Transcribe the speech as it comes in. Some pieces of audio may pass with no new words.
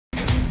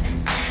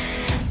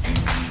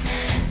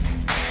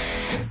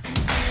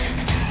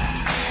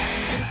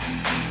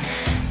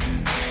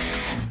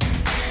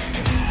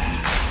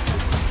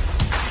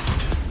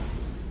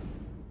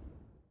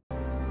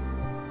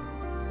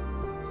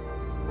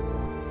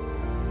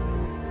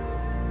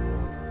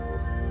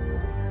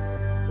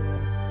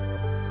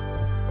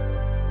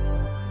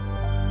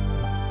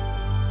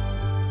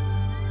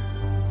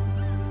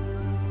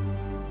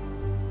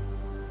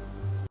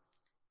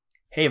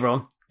Hey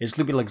everyone, it's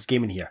Loopylugs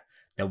Gaming here.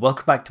 Now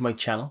welcome back to my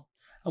channel,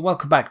 and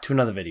welcome back to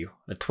another video,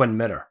 a twin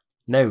mirror.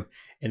 Now,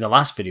 in the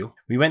last video,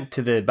 we went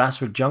to the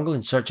Basswood jungle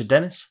in search of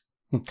Dennis.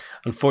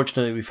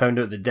 Unfortunately, we found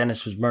out that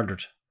Dennis was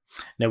murdered.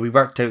 Now, we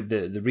worked out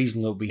the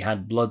reason that we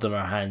had blood on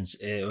our hands,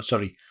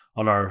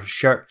 on our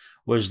shirt,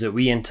 was that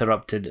we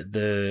interrupted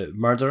the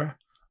murderer,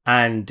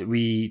 and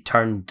we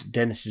turned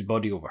Dennis's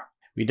body over.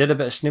 We did a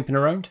bit of snooping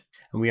around,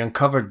 and we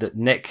uncovered that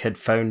Nick had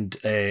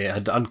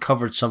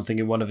uncovered something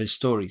in one of his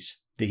stories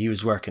that he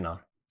was working on,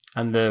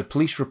 and the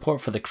police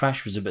report for the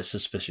crash was a bit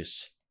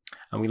suspicious,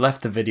 and we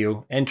left the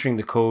video entering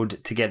the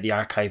code to get the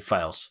archive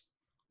files.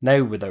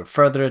 Now, without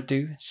further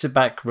ado, sit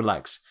back,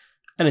 relax,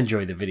 and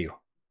enjoy the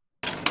video.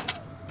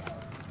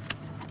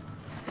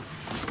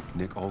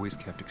 Nick always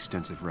kept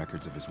extensive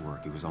records of his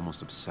work. He was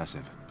almost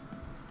obsessive.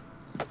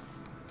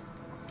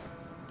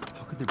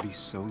 How could there be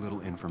so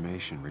little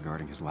information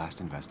regarding his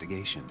last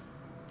investigation?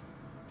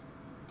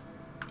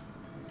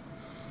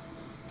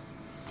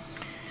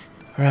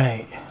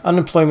 Right,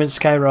 unemployment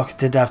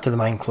skyrocketed after the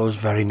mine closed,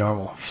 very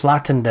normal.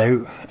 Flattened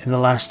out in the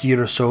last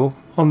year or so,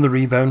 on the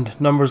rebound,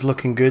 numbers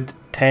looking good,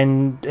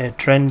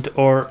 trend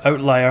or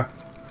outlier.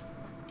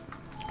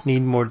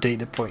 Need more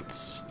data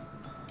points.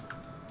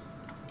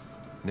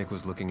 Nick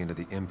was looking into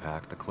the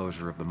impact the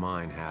closure of the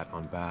mine had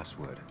on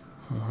Basswood.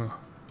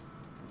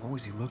 What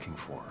was he looking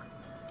for?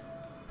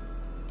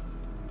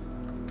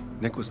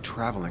 Nick was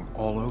traveling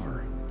all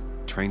over.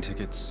 Train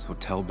tickets,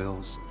 hotel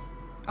bills,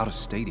 out of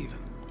state even.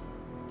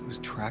 He was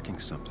tracking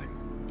something,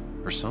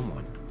 or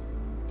someone.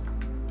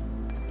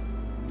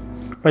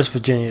 West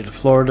Virginia to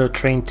Florida,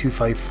 train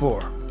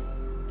 254.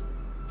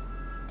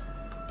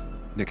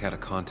 Nick had a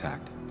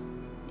contact.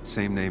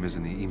 Same name as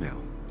in the email.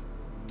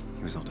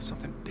 He was onto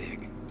something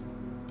big.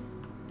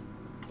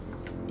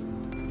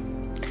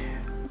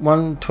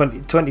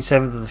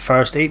 27th of the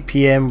 1st, 8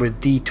 PM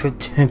with D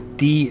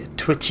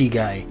Twitchy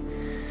guy,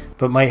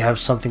 but might have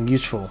something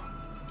useful.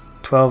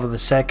 12 of the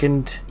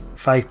 2nd,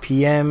 5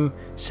 PM,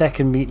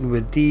 second meeting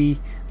with D.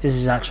 This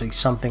is actually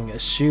something,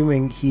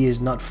 assuming he is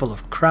not full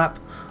of crap.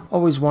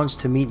 Always wants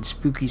to meet in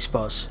spooky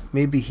spots.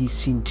 Maybe he's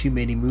seen too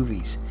many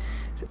movies.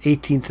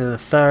 18th of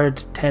the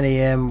 3rd, 10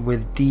 AM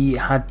with D.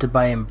 Had to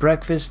buy him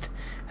breakfast,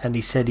 and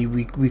he said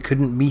we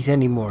couldn't meet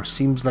anymore.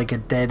 Seems like a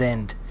dead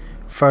end.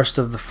 1st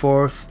of the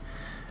 4th.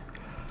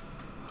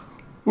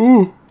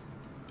 Ooh.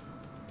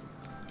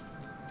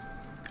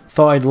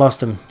 Thought I'd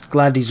lost him.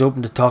 Glad he's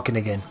open to talking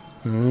again.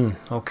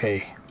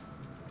 Okay.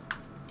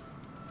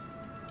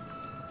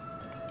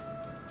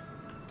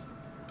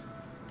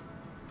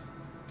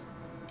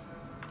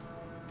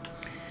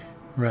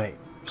 Right.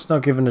 It's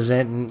not giving us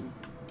anything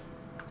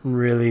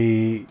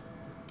really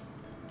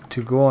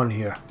to go on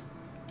here.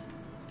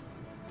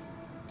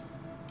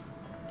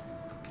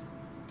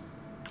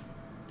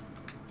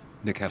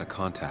 Nick had a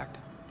contact.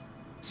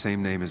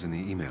 Same name as in the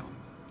email.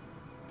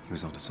 He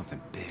was onto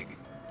something big.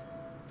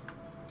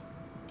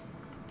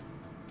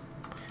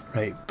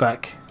 Right,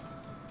 back.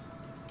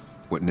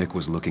 What Nick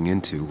was looking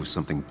into was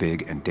something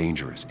big and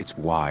dangerous. It's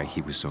why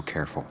he was so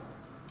careful.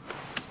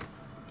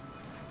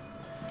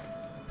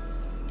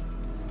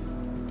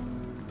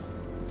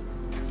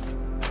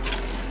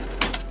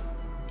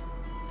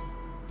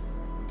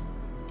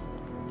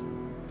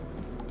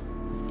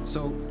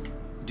 So,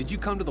 did you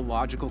come to the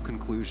logical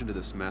conclusion to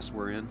this mess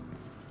we're in?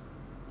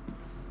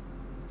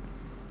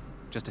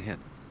 Just a hint.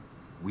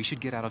 We should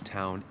get out of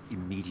town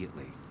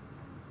immediately.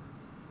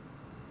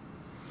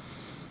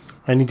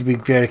 I need to be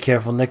very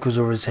careful. Nick was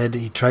over his head.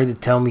 He tried to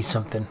tell me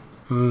something.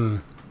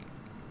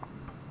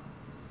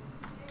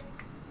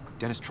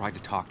 Dennis tried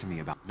to talk to me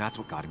about, that's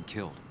what got him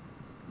killed.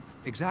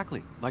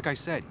 Exactly. Like I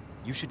said,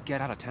 you should get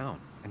out of town.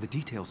 And the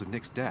details of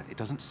Nick's death, it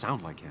doesn't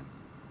sound like him.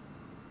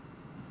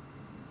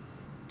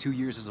 2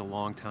 years is a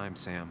long time,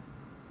 Sam.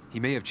 He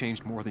may have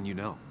changed more than you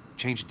know.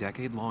 Changed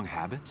decade-long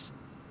habits?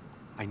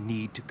 I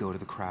need to go to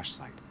the crash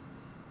site.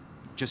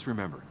 Just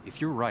remember,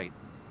 if you're right...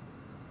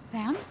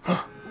 Sam?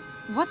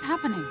 What's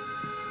happening?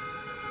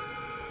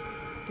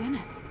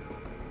 Dennis.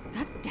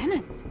 That's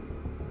Dennis.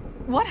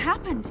 What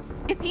happened?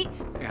 Is he...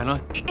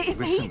 Anna,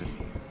 listen to me.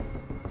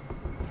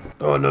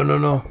 Oh,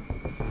 no.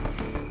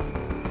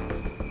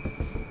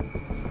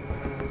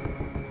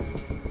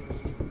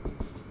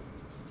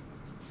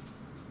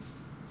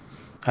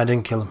 I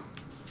didn't kill him.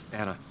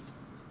 Anna,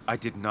 I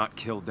did not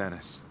kill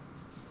Dennis.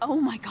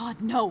 Oh my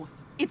God, no.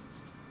 It's...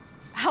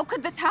 How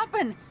could this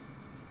happen?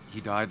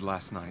 He died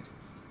last night.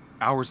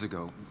 Hours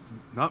ago.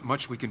 Not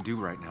much we can do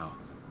right now.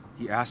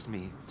 He asked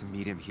me to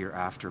meet him here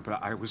after,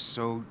 but I was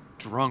so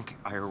drunk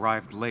I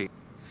arrived late,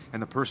 and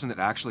the person that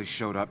actually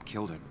showed up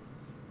killed him.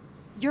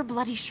 Your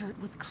bloody shirt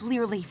was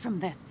clearly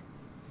from this.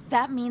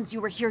 That means you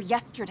were here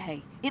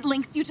yesterday. It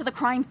links you to the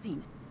crime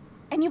scene.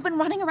 And you've been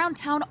running around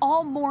town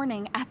all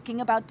morning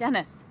asking about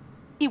Dennis.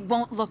 It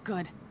won't look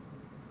good.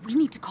 We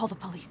need to call the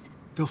police.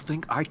 They'll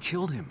think I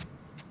killed him.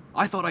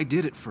 I thought I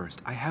did at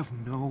first. I have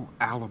no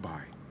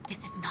alibi.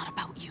 This is not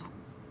about you.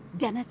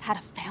 Dennis had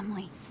a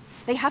family.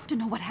 They have to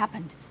know what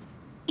happened.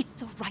 It's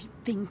the right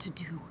thing to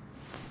do.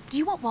 Do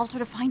you want Walter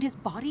to find his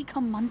body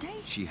come Monday?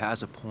 She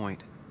has a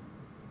point.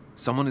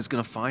 Someone is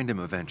gonna find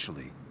him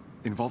eventually.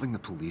 Involving the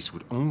police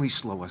would only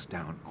slow us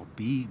down. I'll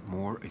be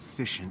more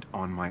efficient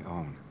on my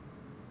own.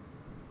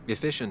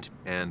 Efficient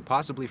and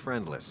possibly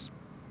friendless.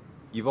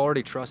 You've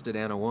already trusted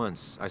Anna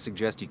once. I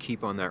suggest you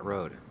keep on that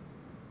road.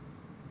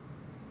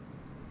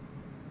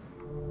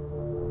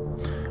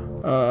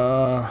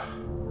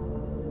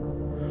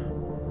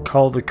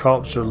 Call the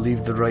cops or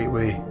leave the right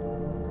way.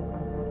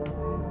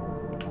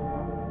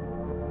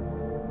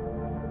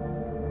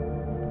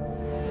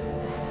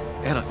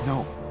 Anna,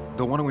 no.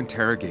 They'll want to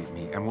interrogate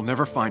me, and we'll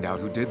never find out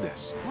who did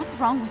this. What's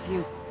wrong with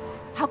you?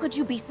 How could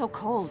you be so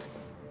cold?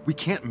 We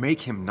can't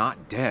make him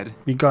not dead.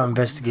 We gotta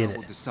investigate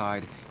We'll it.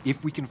 decide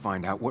if we can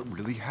find out what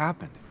really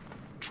happened.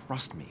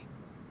 Trust me.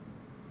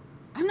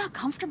 I'm not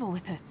comfortable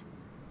with this.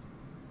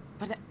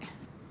 But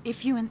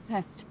if you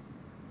insist,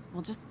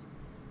 we'll just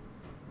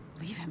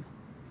leave him.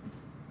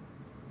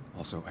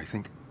 Also, I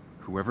think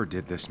whoever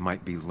did this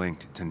might be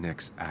linked to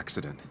Nick's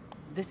accident.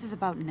 This is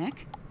about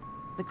Nick?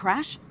 The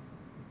crash?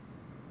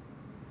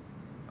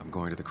 I'm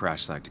going to the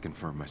crash site to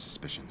confirm my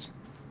suspicions.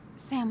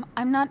 Sam,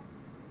 I'm not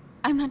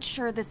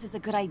sure this is a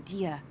good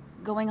idea,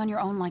 going on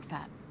your own like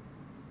that.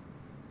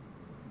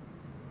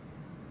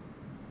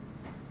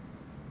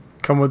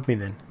 Come with me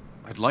then.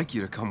 I'd like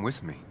you to come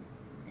with me.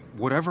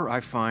 Whatever I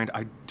find,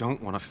 I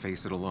don't want to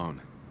face it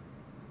alone.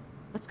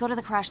 Let's go to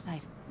the crash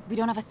site. We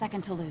don't have a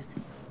second to lose.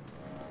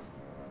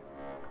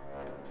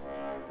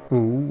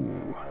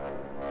 Ooh.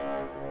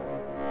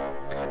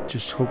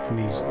 Just hoping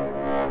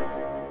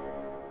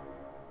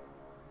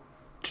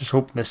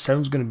the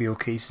sound's gonna be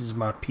okay since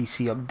my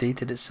PC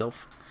updated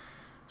itself.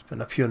 It's been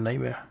a pure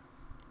nightmare.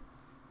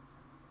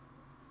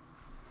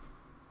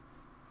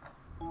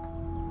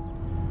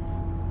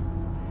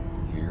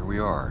 Here we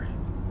are.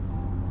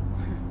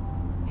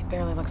 It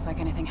barely looks like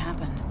anything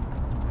happened.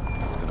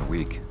 It's been a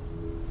week,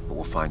 but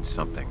we'll find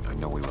something. I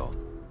know we will.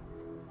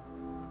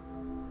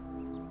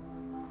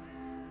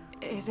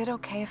 Is it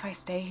okay if I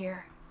stay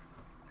here?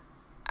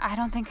 I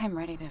don't think I'm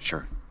ready to...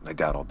 Sure. I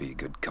doubt I'll be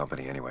good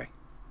company anyway.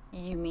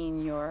 You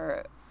mean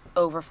you're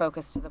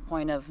over-focused to the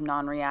point of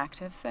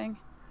non-reactive thing?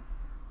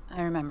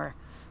 I remember.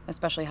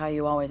 Especially how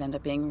you always end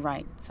up being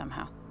right,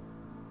 somehow.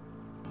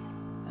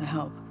 I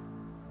hope.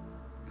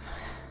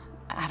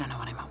 I don't know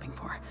what I'm hoping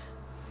for.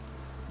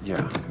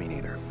 Yeah, me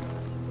neither.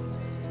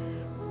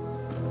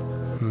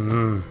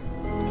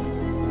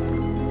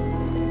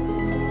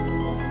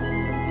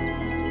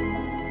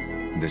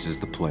 This is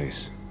the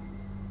place.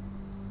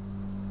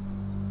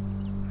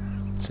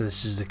 So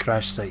this is the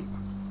crash site.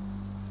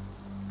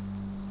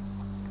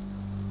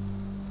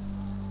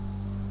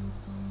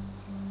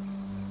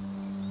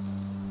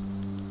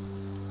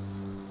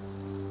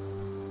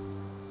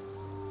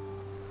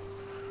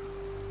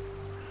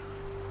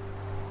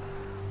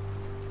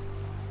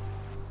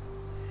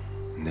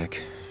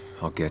 Nick,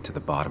 I'll get to the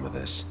bottom of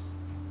this.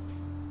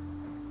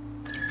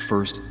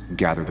 First,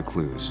 gather the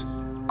clues.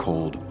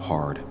 Cold,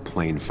 hard,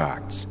 plain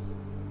facts.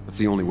 That's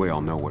the only way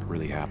I'll know what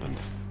really happened.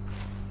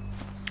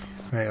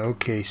 Right,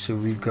 okay, so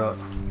we've got...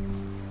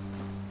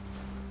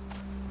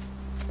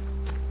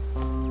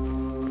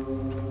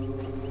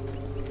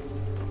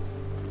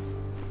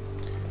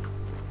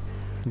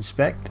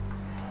 Inspect.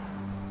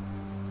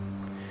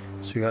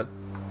 So we got...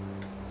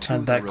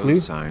 And that clue. Road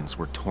signs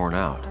were torn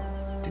out.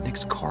 Did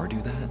Nick's car do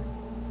that?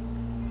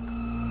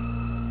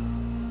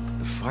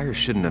 The fire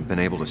shouldn't have been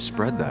able to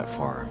spread that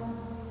far.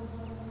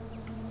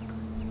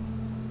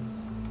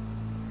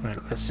 Right,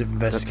 let's That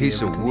investigate.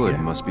 piece of everything wood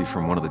here. must be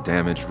from one of the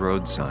damaged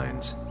road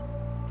signs.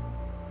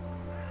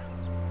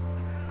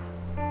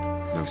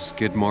 No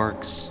skid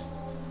marks,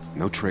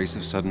 no trace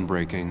of sudden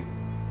braking.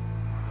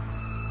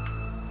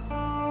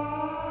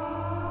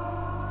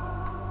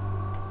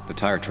 The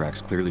tire tracks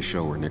clearly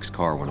show where Nick's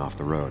car went off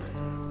the road.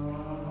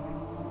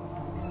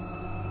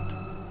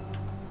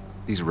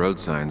 These road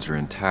signs are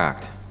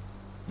intact,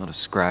 not a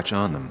scratch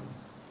on them.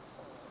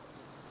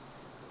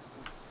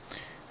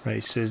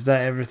 Right, so is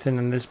that everything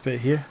in this bit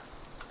here?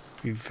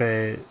 We've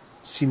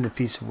seen the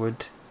piece of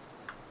wood,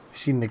 we've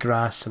seen the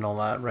grass and all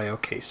that. Right,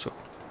 okay, so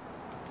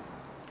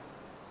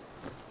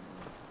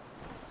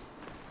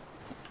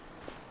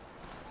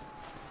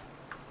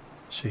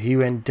he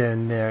went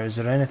down there. Is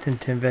there anything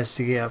to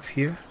investigate up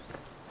here?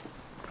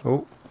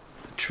 Oh,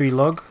 a tree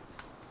log.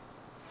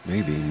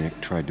 Maybe Nick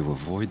tried to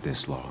avoid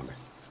this log.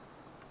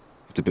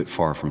 It's a bit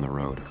far from the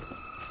road.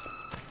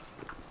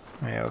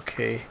 Right,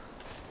 okay.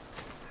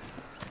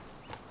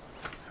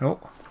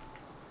 Oh.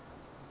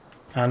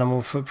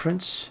 Animal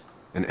footprints.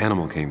 An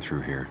animal came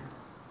through here.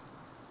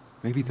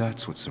 Maybe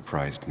that's what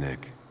surprised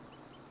Nick.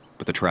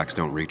 But the tracks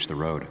don't reach the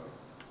road.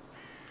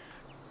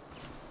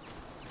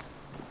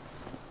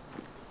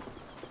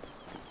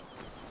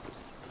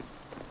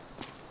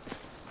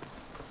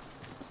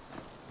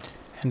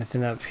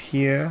 Anything up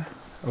here?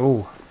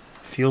 Oh,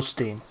 fuel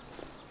stain.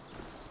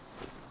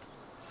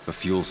 A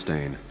fuel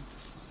stain.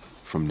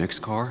 From Nick's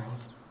car?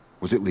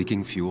 Was it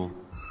leaking fuel?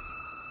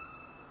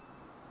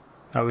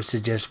 That would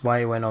suggest why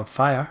it went on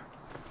fire.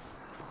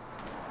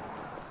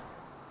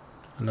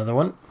 Another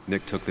one.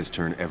 Nick took this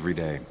turn every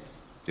day.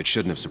 It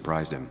shouldn't have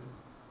surprised him.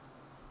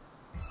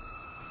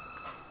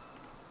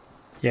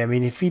 Yeah, I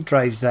mean, if he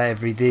drives that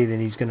every day, then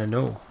he's gonna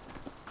know.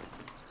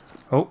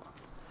 Oh.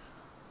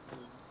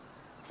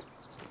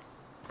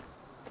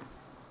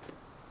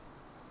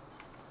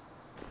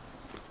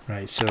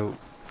 Right, so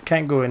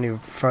can't go any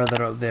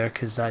further up there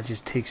because that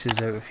just takes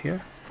us out of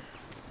here.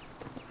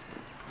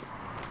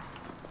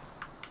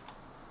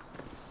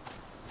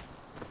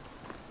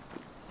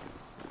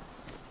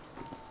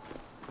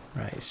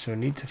 Right, so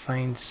need to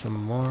find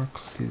some more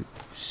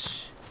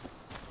clues.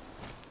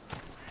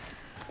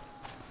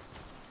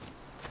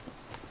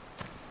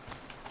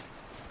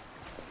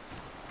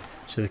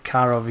 So the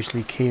car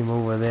obviously came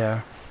over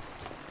there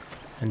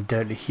and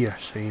down to here,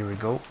 so here we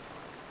go.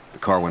 The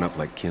car went up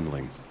like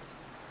kindling.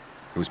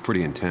 It was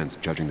pretty intense,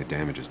 judging the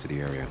damages to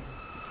the area.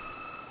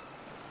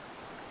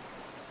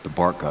 The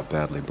bark got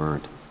badly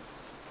burnt.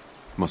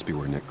 Must be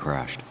where Nick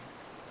crashed.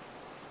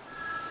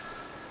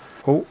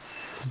 Oh,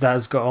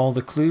 that's got all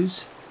the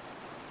clues?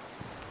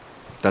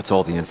 That's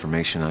all the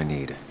information I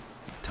need.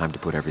 Time to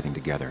put everything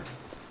together.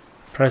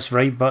 Press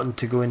right button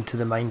to go into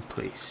the mine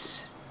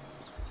place.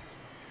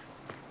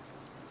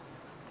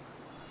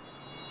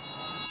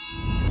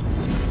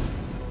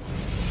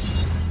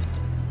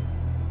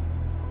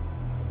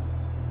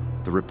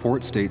 The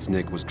report states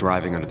Nick was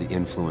driving under the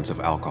influence of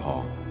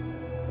alcohol.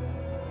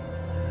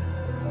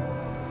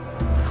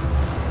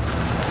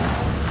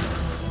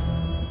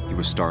 He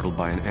was startled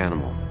by an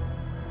animal.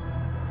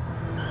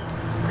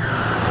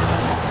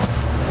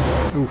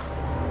 Oof.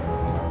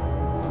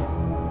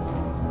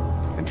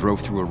 And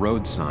drove through a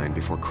road sign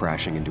before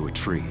crashing into a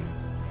tree.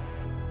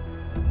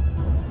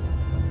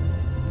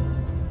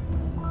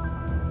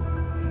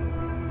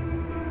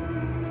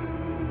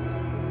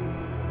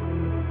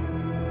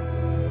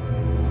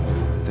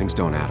 Things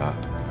don't add up.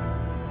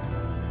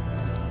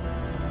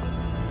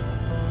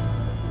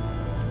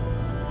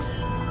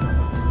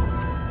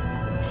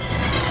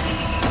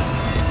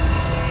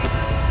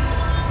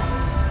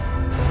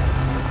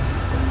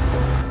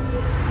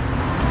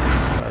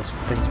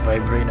 Things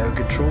vibrating out of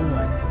control,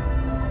 man.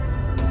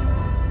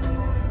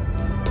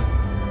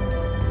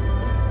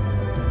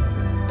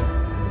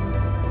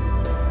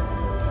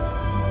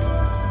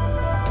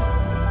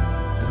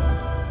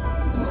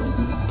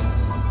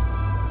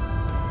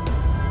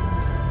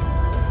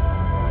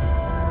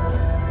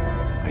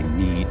 I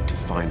need to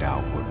find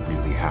out what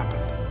really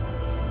happened.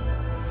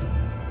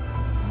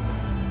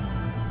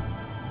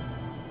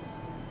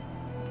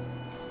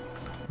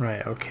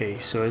 Right, okay,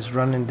 so it's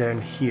running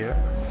down here.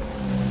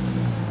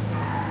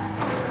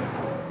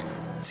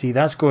 See,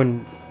 that's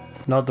going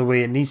not the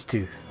way it needs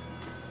to.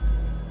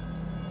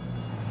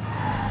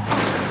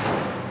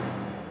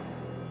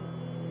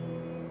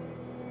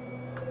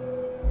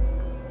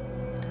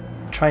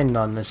 Try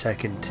none a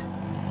second.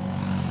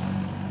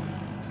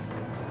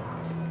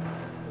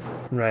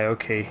 Right,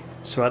 okay.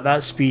 So at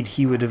that speed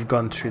he would have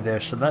gone through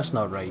there, so that's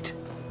not right.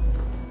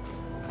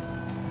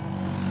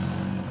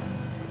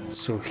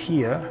 So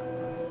here,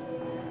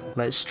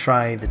 let's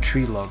try the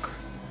tree log.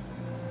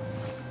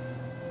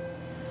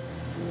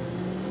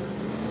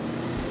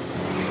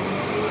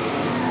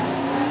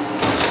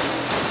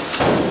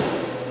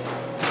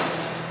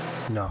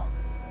 No.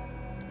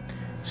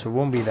 So it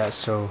won't be that,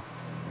 so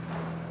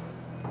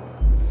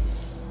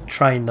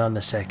try none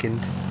a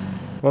second.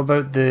 What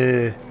about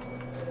the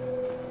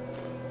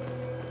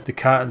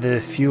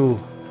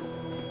fuel?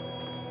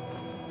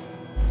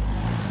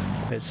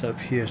 It's up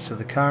here, so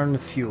the car and the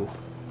fuel.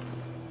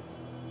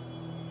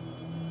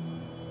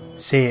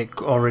 Say it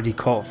already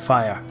caught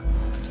fire.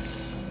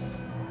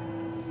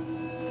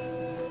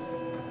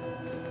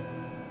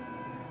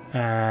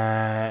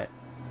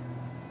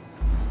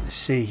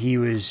 Say he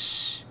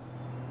was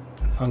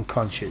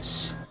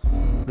unconscious.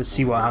 Let's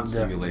see what happened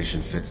there.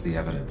 Simulation fits the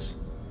evidence.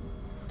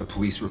 The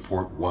police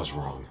report was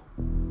wrong.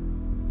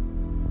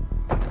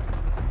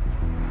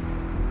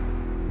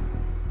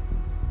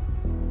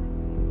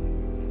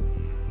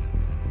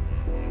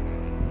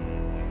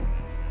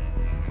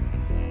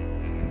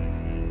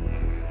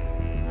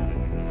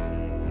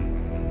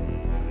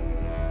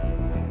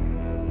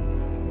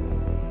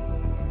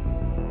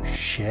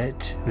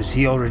 Shit. Was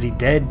he already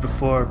dead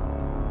before?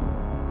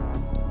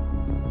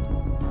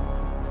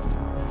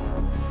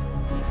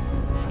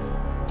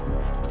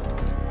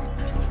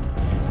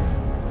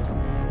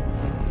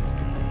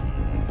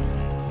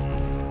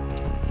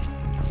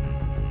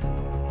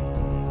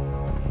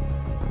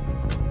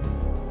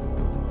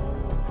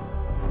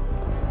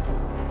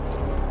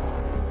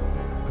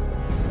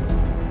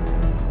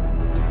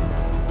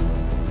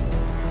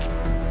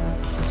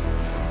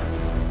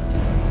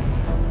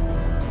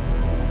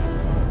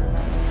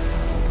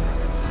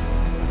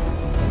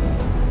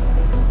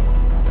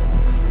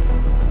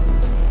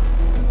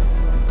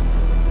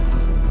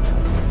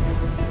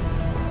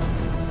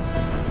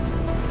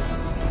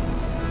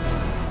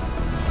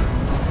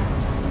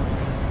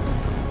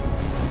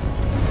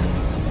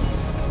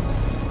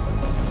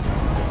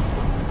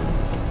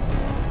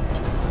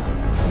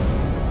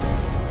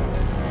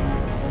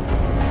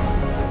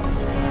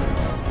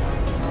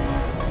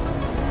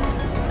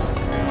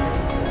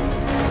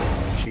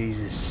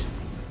 Jesus.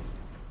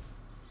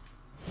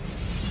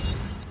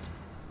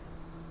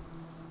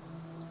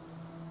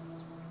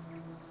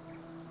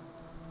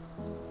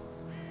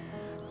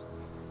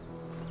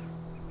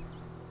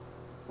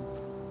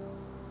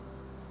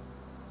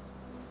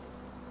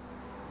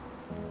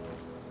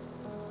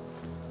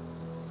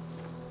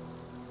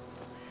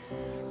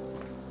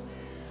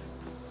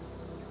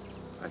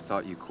 I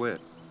thought you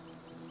quit.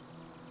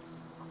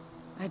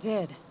 I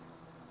did.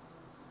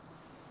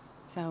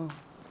 So,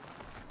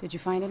 did you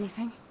find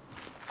anything?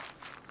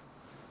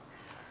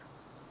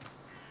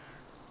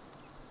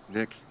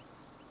 Nick,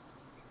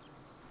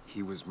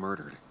 he was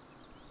murdered.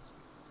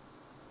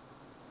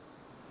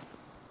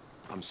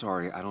 I'm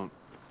sorry,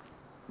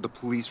 the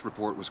police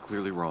report was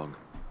clearly wrong.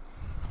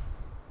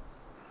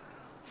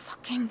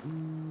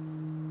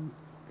 Fucking...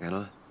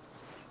 Anna?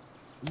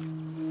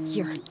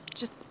 Here,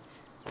 just...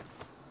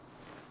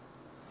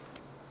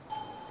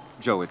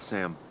 Joe, it's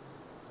Sam.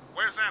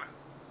 Where's Anna?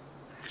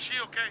 Is she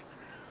okay?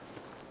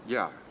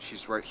 Yeah,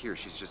 she's right here.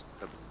 She's just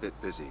a bit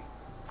busy.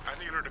 I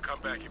need her to come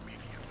back immediately.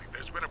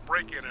 There's been a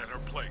break-in at her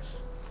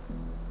place.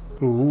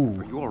 Ooh.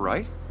 Are you all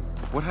right?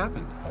 What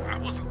happened? I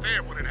wasn't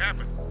there when it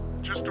happened.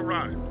 Just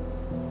arrived.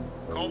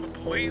 Called the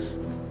police,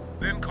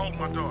 then called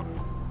my daughter.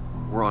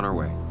 We're on our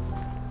way.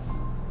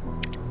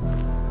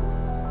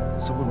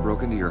 Someone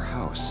broke into your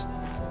house.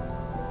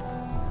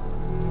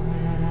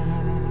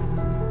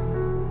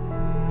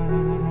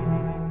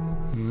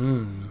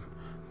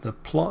 The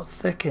plot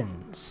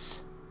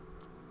thickens.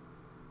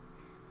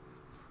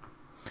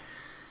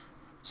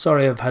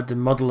 Sorry, I've had to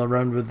muddle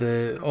around with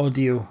the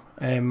audio.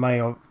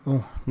 My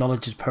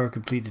knowledge is power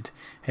completed.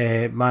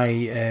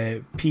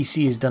 My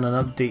PC has done an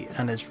update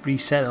and it's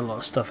reset a lot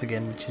of stuff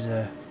again, which is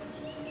a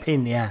pain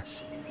in the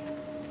ass.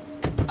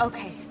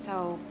 Okay,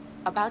 so,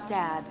 about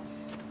Dad.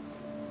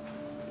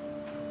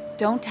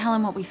 Don't tell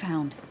him what we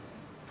found.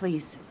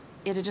 Please.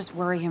 It'd just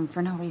worry him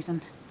for no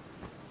reason.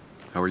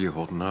 How are you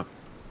holding up?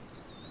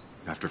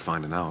 After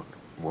finding out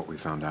what we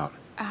found out.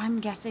 I'm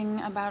guessing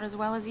about as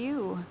well as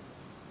you.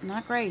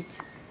 Not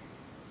great.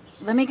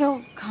 Let me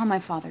go calm my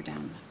father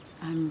down.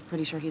 I'm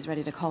pretty sure he's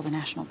ready to call the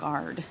National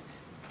Guard.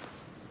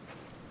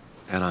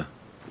 Anna.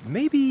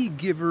 Maybe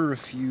give her a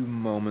few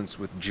moments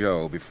with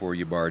Joe before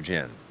you barge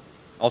in.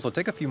 Also,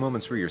 take a few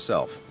moments for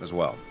yourself as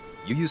well.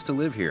 You used to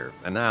live here,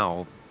 and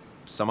now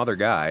some other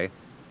guy,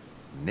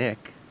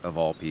 Nick, of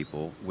all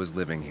people, was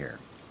living here.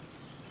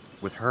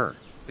 With her.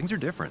 Things are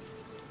different.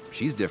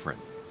 She's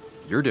different.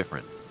 You're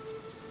different.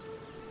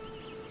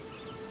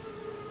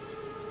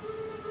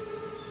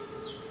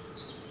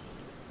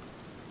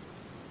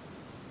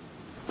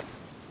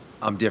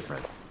 I'm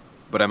different.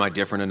 But am I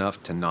different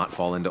enough to not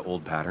fall into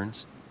old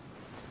patterns?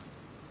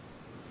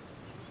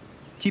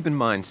 Keep in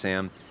mind,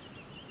 Sam,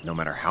 no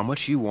matter how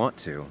much you want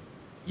to,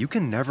 you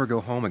can never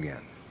go home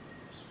again.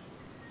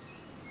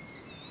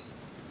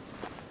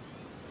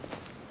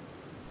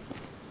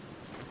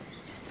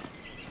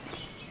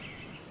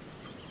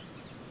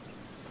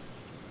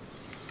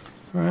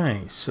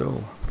 Right,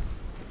 so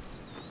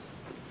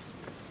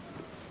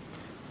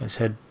let's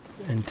head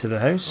into the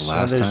house. The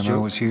last time I Joe.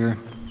 was here,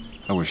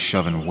 I was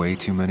shoving way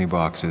too many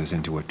boxes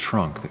into a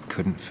trunk that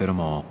couldn't fit them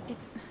all.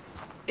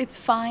 It's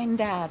fine,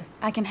 Dad.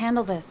 I can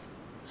handle this.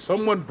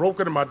 Someone broke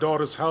into my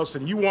daughter's house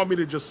and you want me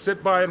to just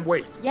sit by and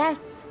wait?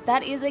 Yes,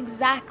 that is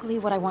exactly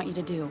what I want you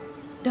to do.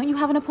 Don't you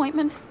have an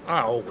appointment?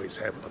 I always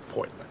have an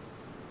appointment.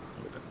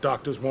 I'm at the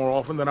doctor's more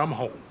often than I'm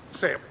home.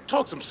 Sam,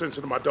 talk some sense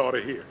into my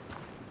daughter here.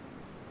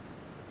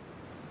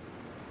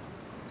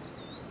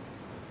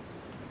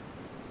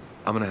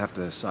 I'm gonna have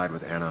to side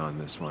with Anna on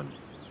this one.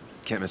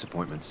 Can't miss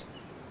appointments.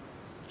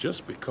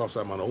 Just because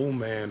I'm an old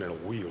man in a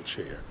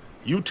wheelchair,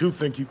 you two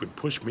think you can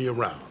push me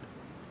around.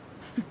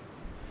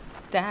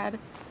 Dad,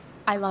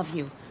 I love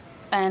you.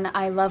 And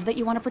I love that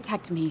you want to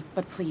protect me,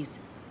 but please,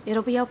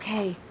 it'll be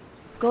okay.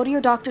 Go to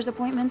your doctor's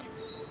appointment.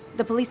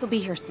 The police will be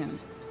here soon.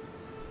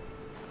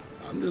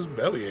 I'm just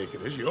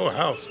bellyaching. It's your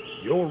house.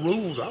 Your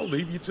rules, I'll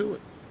leave you to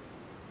it.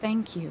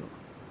 Thank you.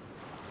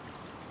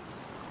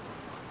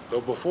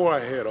 Though before I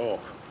head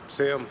off,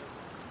 Sam,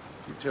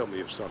 you tell me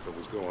if something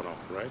was going on,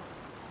 right?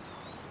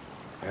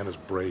 Anna's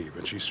brave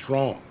and she's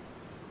strong,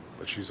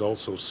 but she's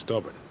also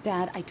stubborn.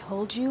 Dad, I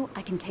told you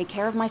I can take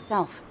care of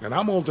myself. And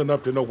I'm old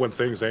enough to know when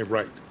things ain't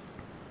right.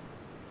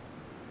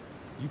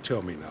 You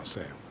tell me now,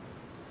 Sam.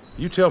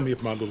 You tell me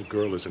if my little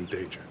girl is in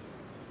danger.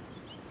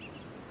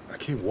 I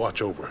can't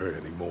watch over her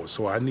anymore,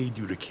 so I need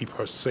you to keep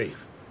her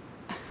safe.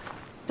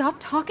 Stop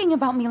talking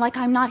about me like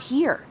I'm not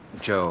here.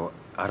 Joe,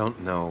 I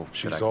don't know.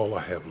 She's all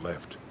I have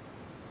left.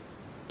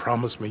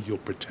 Promise me you'll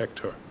protect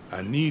her.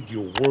 I need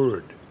your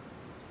word.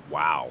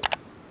 Wow.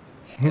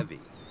 Heavy.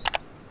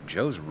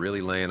 Joe's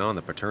really laying on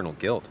the paternal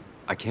guilt.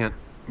 I can't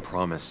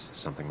promise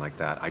something like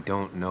that. I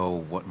don't know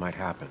what might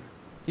happen.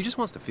 He just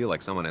wants to feel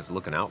like someone is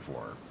looking out for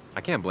her.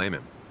 I can't blame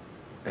him.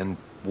 And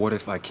what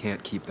if I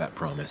can't keep that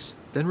promise?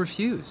 Then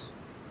refuse.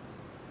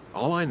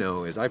 All I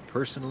know is I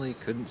personally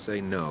couldn't say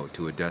no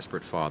to a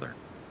desperate father.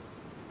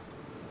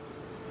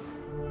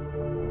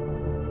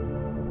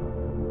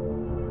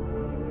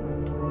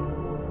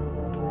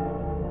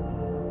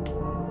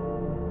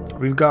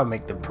 We've got to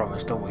make the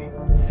promise, don't we?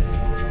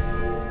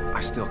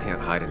 I still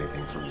can't hide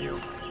anything from you.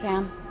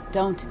 Sam,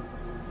 don't.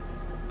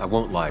 I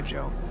won't lie,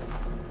 Joe.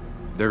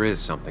 There is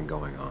something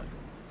going on.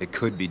 It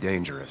could be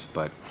dangerous,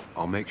 but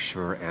I'll make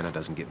sure Anna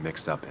doesn't get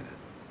mixed up in it.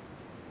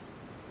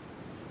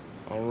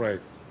 All right.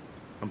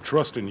 I'm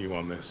trusting you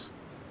on this.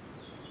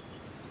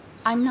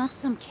 I'm not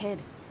some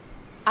kid.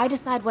 I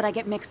decide what I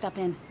get mixed up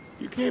in.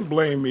 You can't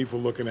blame me for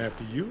looking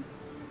after you.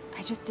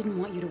 I just didn't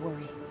want you to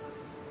worry.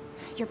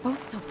 You're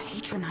both so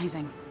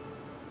patronizing.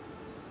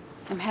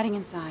 I'm heading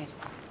inside.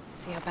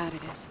 See how bad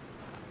it is.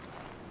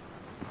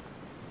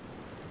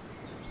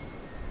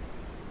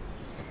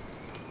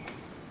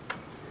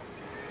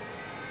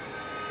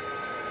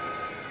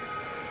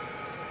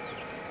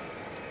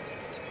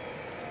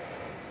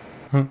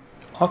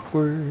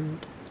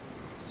 Awkward.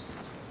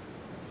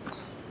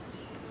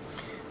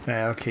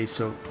 Right, okay,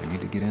 so... I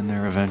need to get in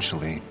there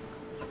eventually.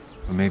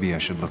 But maybe I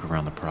should look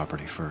around the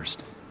property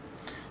first.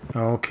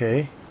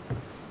 Okay.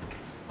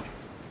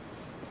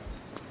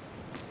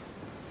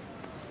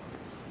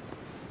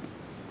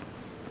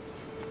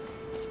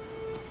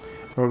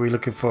 What are we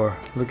looking for?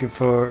 Looking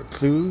for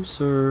clues,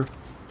 or...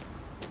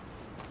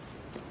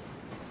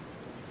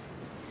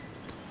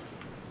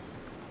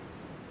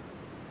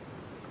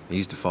 I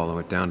used to follow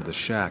it down to the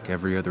shack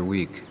every other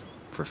week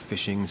for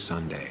Fishing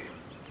Sunday.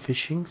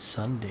 Fishing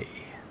Sunday.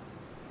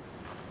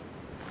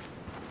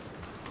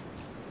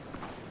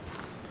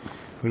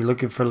 Are we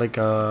looking for like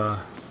a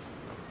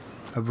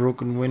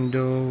broken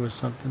window or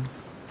something?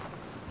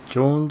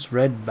 Jones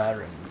Red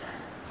Baron.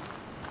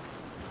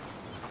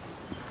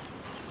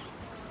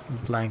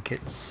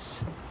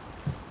 Blankets.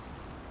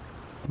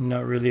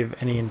 Not really of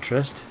any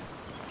interest.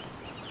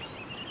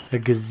 A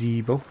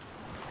gazebo.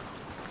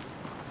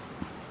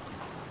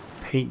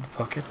 Paint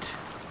bucket.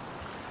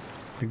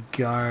 The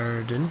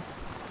garden.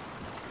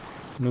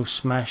 No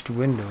smashed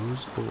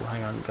windows. Oh,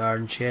 hang on.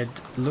 Garden shed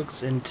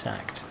looks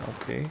intact.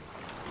 Okay.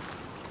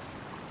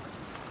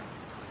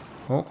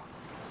 Oh.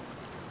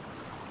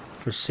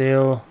 For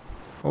sale.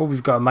 Oh,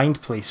 we've got a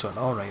mind place on.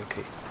 Alright,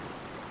 okay.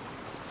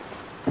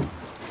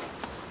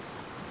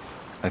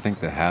 I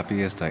think the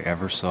happiest I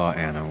ever saw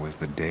Anna was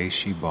the day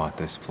she bought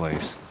this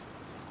place.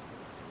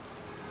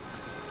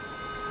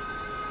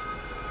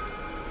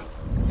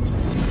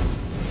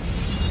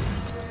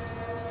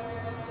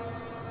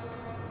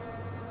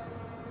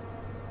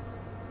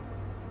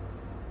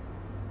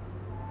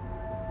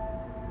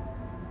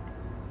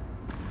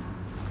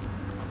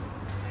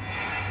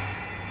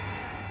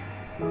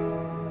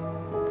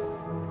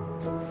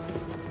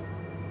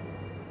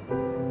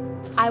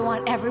 I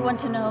want everyone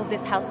to know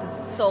this house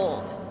is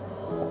sold.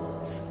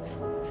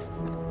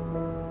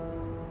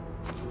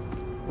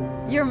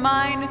 You're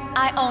mine.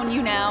 I own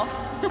you now.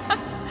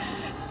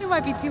 It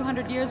might be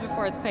 200 years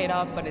before it's paid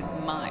off, but it's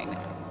mine.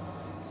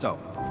 So,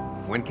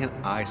 when can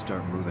I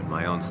start moving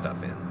my own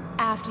stuff in?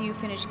 After you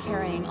finish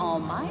carrying all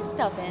my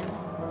stuff in.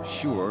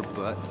 Sure,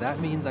 but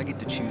that means I get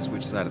to choose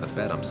which side of the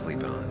bed I'm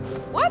sleeping on.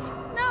 What?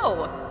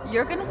 No!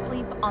 You're gonna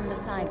sleep on the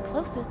side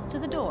closest to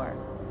the door.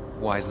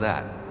 Why's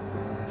that?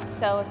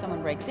 So if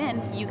someone breaks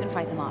in, you can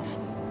fight them off.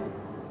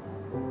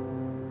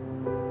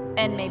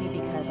 And maybe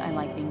because I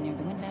like being near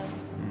the window.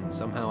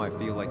 Somehow I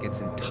feel like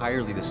it's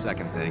entirely the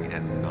second thing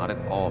and not at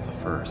all the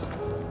first.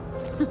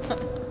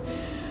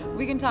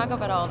 We can talk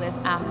about all this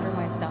after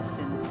my stuff's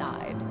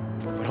inside.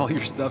 But all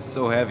your stuff's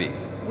so heavy.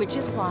 Which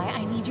is why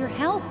I need your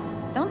help.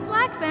 Don't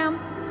slack, Sam.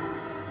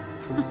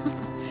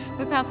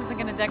 This house isn't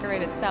gonna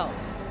decorate itself.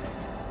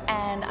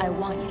 And I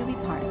want you to be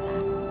part of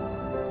that.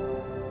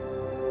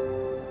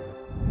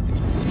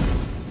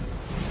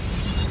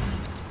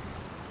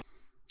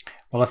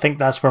 Well, I think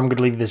that's where I'm going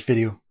to leave this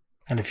video.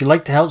 And if you'd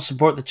like to help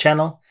support the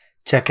channel,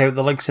 check out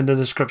the links in the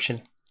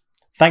description.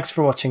 Thanks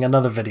for watching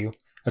another video,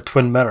 A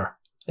Twin Mirror.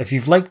 If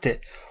you've liked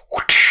it,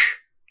 whoosh,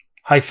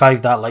 high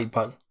five that like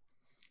button.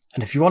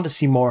 And if you want to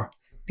see more,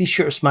 be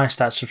sure to smash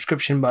that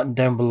subscription button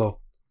down below.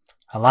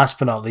 And last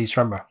but not least,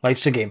 remember,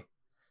 life's a game,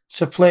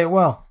 so play it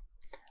well.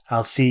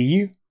 I'll see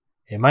you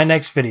in my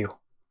next video.